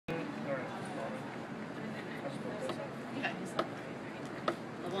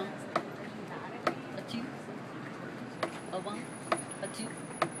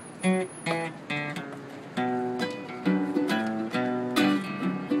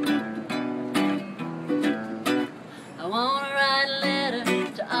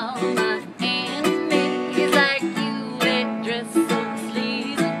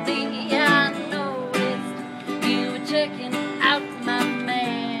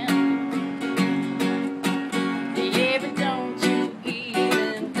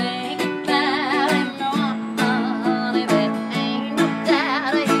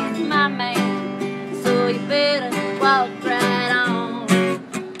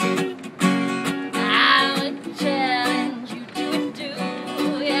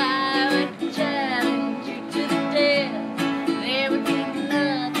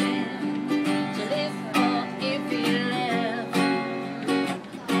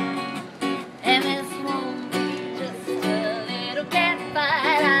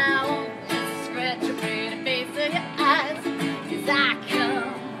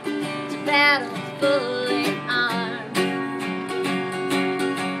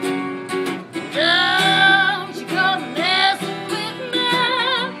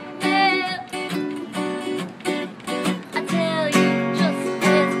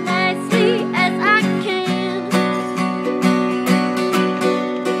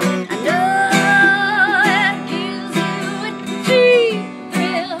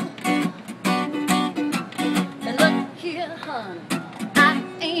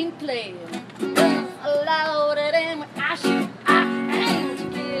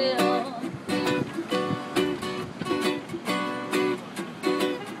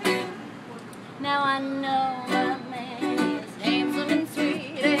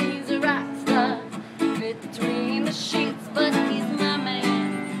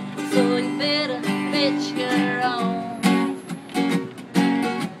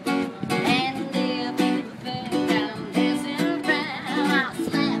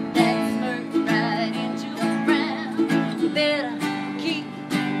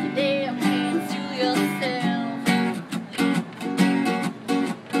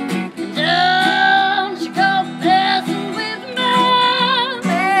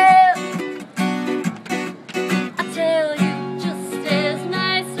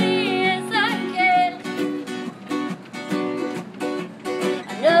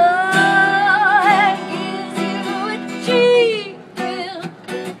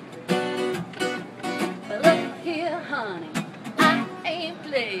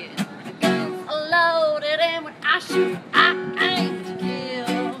shoot, I aim to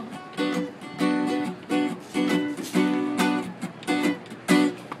kill.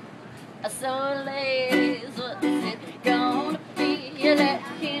 So ladies, what's it gonna be? You let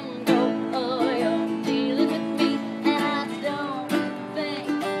him go, or you're dealing with me, and I don't think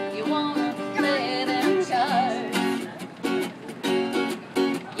you wanna play them cards.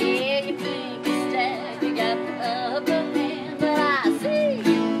 Yeah, you think you stack, you got the upper hand, but I see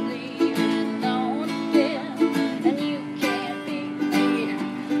you leaving on them, and you can't beat me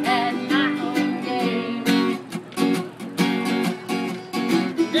at my own game.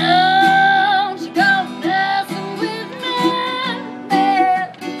 Don't you go messing with me, man.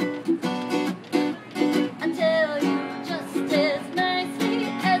 I tell you just as nicely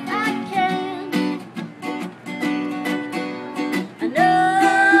as I can. I know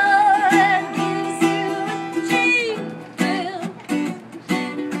that gives you a cheap thrill,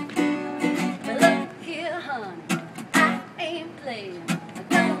 but look here, honey, I ain't playing. My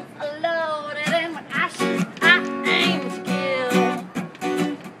guns are loaded, and when I shoot, I aim to kill.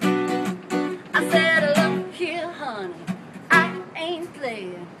 I said, look here, honey, I ain't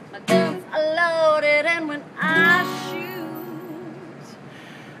playing. My guns are loaded, and when I shoot,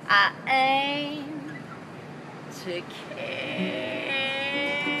 I aim to kill.